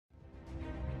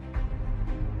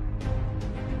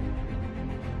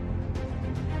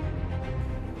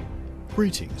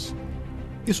Greetings.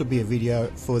 This will be a video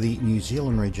for the New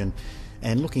Zealand region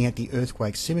and looking at the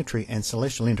earthquake symmetry and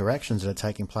celestial interactions that are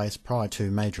taking place prior to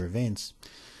major events.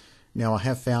 Now, I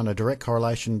have found a direct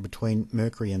correlation between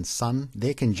Mercury and Sun,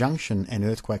 their conjunction and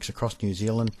earthquakes across New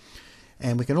Zealand,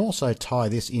 and we can also tie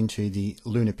this into the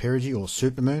Lunar Perigee or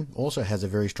supermoon. Also has a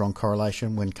very strong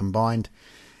correlation when combined.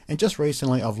 And just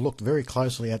recently I've looked very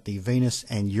closely at the Venus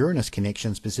and Uranus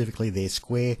connection, specifically their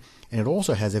square, and it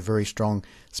also has a very strong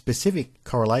specific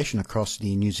correlation across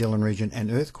the New Zealand region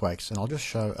and earthquakes, and I'll just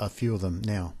show a few of them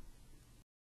now.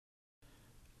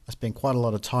 I spent quite a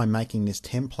lot of time making this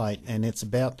template, and it's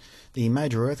about the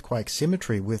major earthquake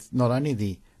symmetry with not only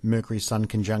the Mercury-Sun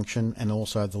conjunction and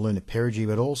also the Lunar Perigee,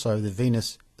 but also the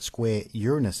Venus Square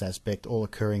Uranus aspect, all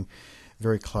occurring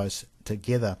very close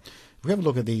together. If we have a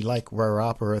look at the Lake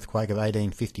Wairarapa earthquake of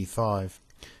 1855,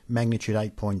 magnitude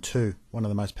 8.2, one of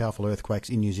the most powerful earthquakes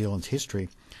in New Zealand's history.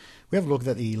 We have a look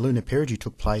that the Lunar Perigee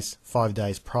took place 5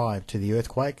 days prior to the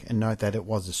earthquake, and note that it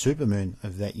was the supermoon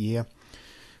of that year.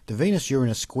 The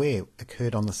Venus-Uranus square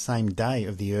occurred on the same day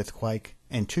of the earthquake,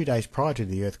 and 2 days prior to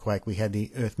the earthquake we had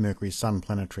the Earth-Mercury-Sun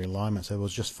planetary alignment, so it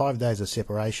was just 5 days of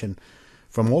separation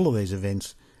from all of these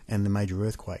events and the major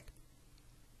earthquake.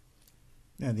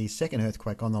 Now, the second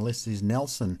earthquake on the list is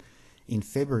Nelson. In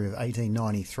February of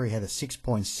 1893 had a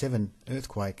 6.7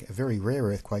 earthquake, a very rare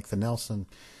earthquake for Nelson.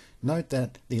 Note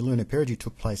that the Lunar Perigee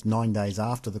took place 9 days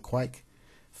after the quake.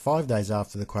 5 days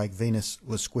after the quake, Venus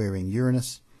was squaring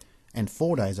Uranus, and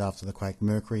 4 days after the quake,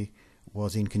 Mercury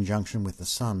was in conjunction with the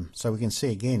Sun. So we can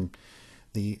see again,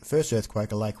 the first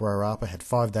earthquake at Lake Wairarapa had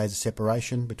 5 days of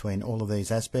separation between all of these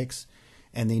aspects,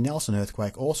 and the Nelson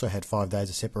earthquake also had 5 days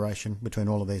of separation between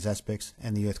all of these aspects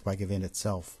and the earthquake event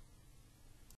itself.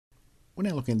 We're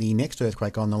now looking at the next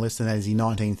earthquake on the list, and that is the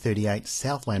 1938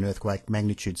 Southland earthquake,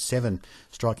 magnitude 7,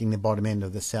 striking the bottom end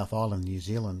of the South Island, New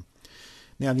Zealand.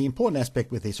 Now, the important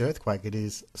aspect with this earthquake, it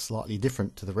is slightly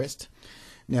different to the rest.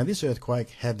 Now, this earthquake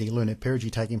had the Lunar Perigee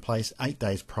taking place 8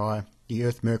 days prior, the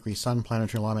Earth-Mercury-Sun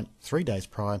planetary alignment 3 days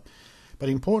prior, but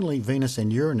importantly, Venus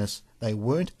and Uranus, they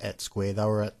weren't at square, they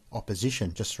were at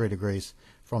opposition, just 3 degrees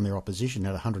from their opposition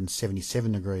at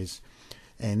 177 degrees.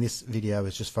 And this video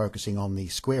is just focusing on the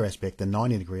square aspect, the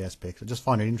 90-degree aspect. I just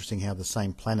find it interesting how the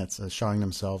same planets are showing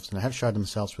themselves, and they have showed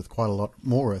themselves with quite a lot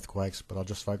more earthquakes, but I'll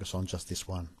just focus on just this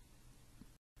one.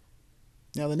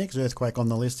 Now, the next earthquake on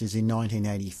the list is in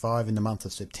 1985 in the month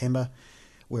of September,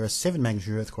 where a 7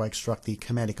 magnitude earthquake struck the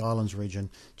Kermadec Islands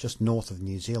region just north of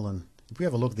New Zealand. If we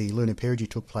have a look, the Lunar Perigee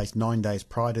took place 9 days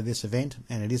prior to this event,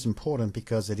 and it is important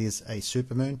because it is a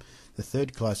supermoon, the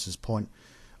third closest point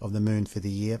of the moon for the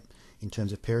year in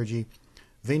terms of perigee.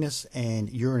 Venus and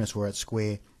Uranus were at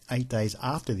square 8 days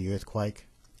after the earthquake,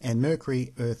 and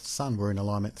Mercury, Earth, Sun were in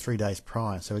alignment 3 days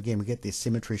prior. So again, we get this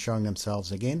symmetry showing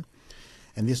themselves again,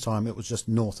 and this time it was just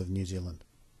north of New Zealand.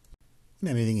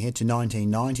 Now moving ahead to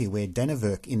 1990, where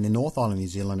Dannevirke in the North Island, New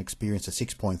Zealand experienced a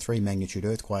 6.3 magnitude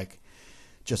earthquake.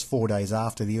 Just 4 days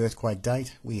after the earthquake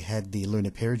date, we had the Lunar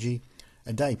Perigee.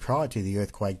 A day prior to the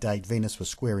earthquake date, Venus was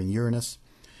squaring Uranus,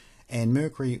 and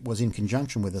Mercury was in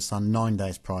conjunction with the Sun 9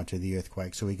 days prior to the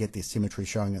earthquake. So we get this symmetry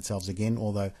showing itself again,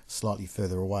 although slightly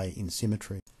further away in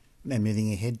symmetry. Now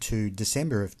moving ahead to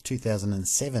December of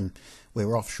 2007,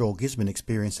 where offshore Gisborne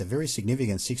experienced a very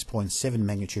significant 6.7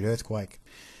 magnitude earthquake.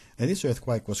 Now this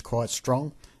earthquake was quite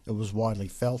strong, it was widely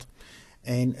felt,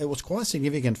 and it was quite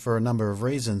significant for a number of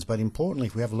reasons, but importantly,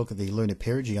 if we have a look at the Lunar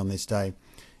Perigee on this day,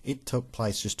 it took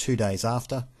place just 2 days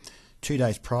after. 2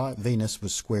 days prior, Venus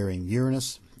was squaring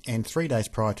Uranus, and 3 days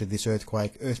prior to this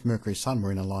earthquake, Earth, Mercury, Sun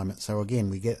were in alignment. So again,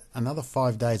 we get another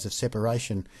 5 days of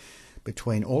separation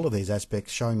between all of these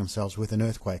aspects showing themselves with an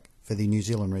earthquake for the New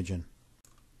Zealand region.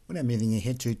 We're now moving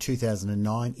ahead to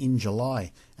 2009 in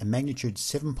July. A magnitude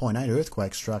 7.8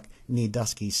 earthquake struck near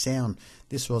Dusky Sound.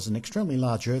 This was an extremely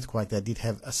large earthquake that did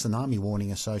have a tsunami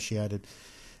warning associated,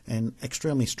 an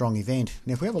extremely strong event.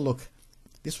 Now if we have a look,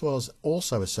 this was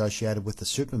also associated with the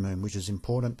supermoon, which is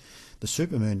important. The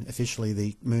supermoon, officially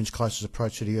the moon's closest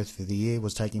approach to the Earth for the year,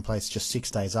 was taking place just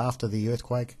 6 days after the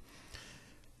earthquake.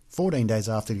 14 days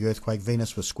after the earthquake,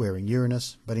 Venus was squaring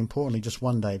Uranus, but importantly, just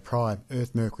 1 day prior,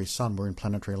 Earth, Mercury, Sun were in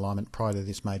planetary alignment prior to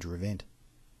this major event.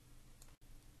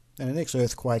 And the next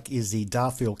earthquake is the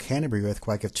Darfield-Canterbury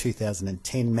earthquake of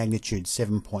 2010, magnitude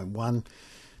 7.1.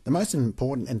 The most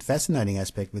important and fascinating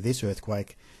aspect with this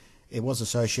earthquake, it was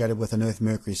associated with an Earth,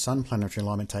 Mercury, Sun planetary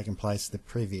alignment taking place the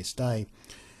previous day.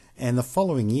 And the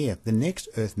following year, the next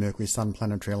Earth, Mercury, Sun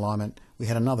planetary alignment, we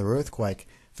had another earthquake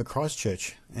for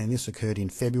Christchurch, and this occurred in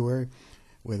February,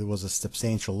 where there was a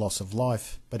substantial loss of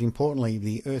life. But importantly,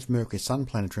 the Earth-Mercury-Sun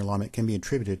planetary alignment can be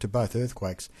attributed to both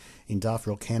earthquakes in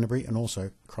Dartford, Canterbury and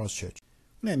also Christchurch.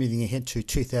 Now moving ahead to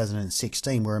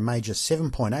 2016, where a major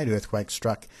 7.8 earthquake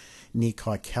struck near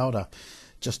Kaikoura,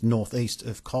 just northeast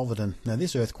of Culverden. Now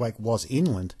this earthquake was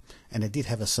inland and it did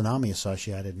have a tsunami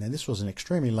associated. Now this was an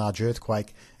extremely large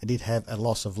earthquake. It did have a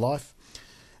loss of life.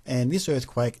 And this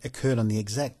earthquake occurred on the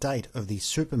exact date of the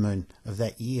supermoon of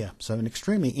that year. So an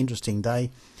extremely interesting day.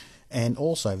 And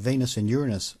also Venus and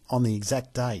Uranus on the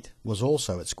exact date was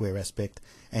also at square aspect.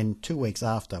 And 2 weeks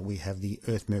after we have the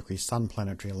Earth-Mercury-Sun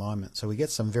planetary alignment. So we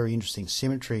get some very interesting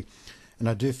symmetry. And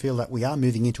I do feel that we are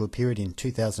moving into a period in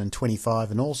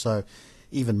 2025, and also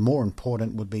even more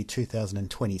important would be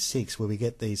 2026, where we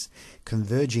get these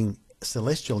converging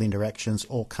celestial interactions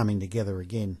all coming together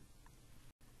again.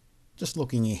 Just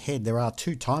looking ahead, there are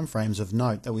 2 time frames of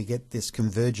note that we get this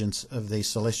convergence of these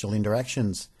celestial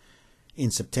interactions.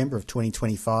 In September of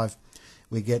 2025,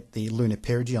 we get the Lunar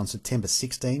Perigee on September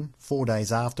 16. 4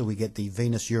 days after, we get the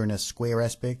Venus-Uranus square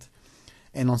aspect.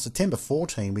 And on September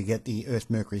 14, we get the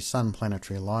Earth-Mercury-Sun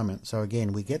planetary alignment. So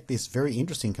again, we get this very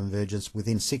interesting convergence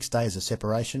within 6 days of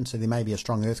separation. So there may be a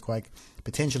strong earthquake,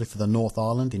 potentially for the North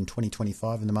Island in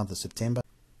 2025 in the month of September.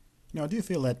 Now, I do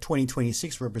feel that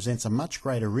 2026 represents a much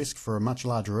greater risk for a much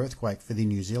larger earthquake for the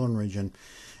New Zealand region,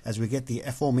 as we get the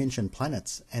aforementioned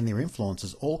planets and their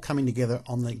influences all coming together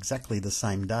on exactly the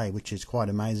same day, which is quite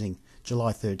amazing,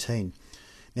 July 13.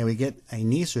 Now we get a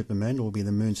near supermoon, it will be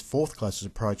the moon's 4th closest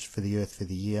approach for the Earth for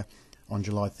the year on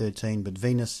July 13, but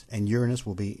Venus and Uranus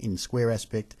will be in square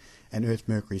aspect, and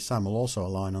Earth-Mercury-Sun will also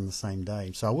align on the same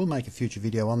day. So I will make a future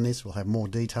video on this. We'll have more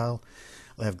detail,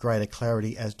 we'll have greater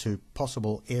clarity as to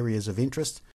possible areas of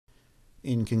interest.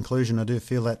 In conclusion, I do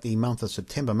feel that the month of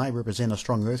September may represent a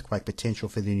strong earthquake potential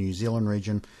for the New Zealand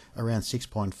region, around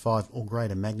 6.5 or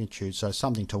greater magnitude, so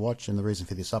something to watch, and the reason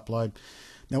for this upload.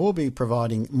 Now we'll be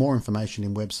providing more information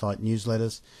in website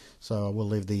newsletters, so I will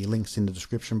leave the links in the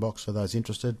description box for those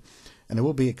interested, and there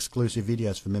will be exclusive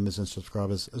videos for members and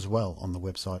subscribers as well on the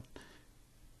website.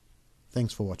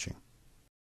 Thanks for watching.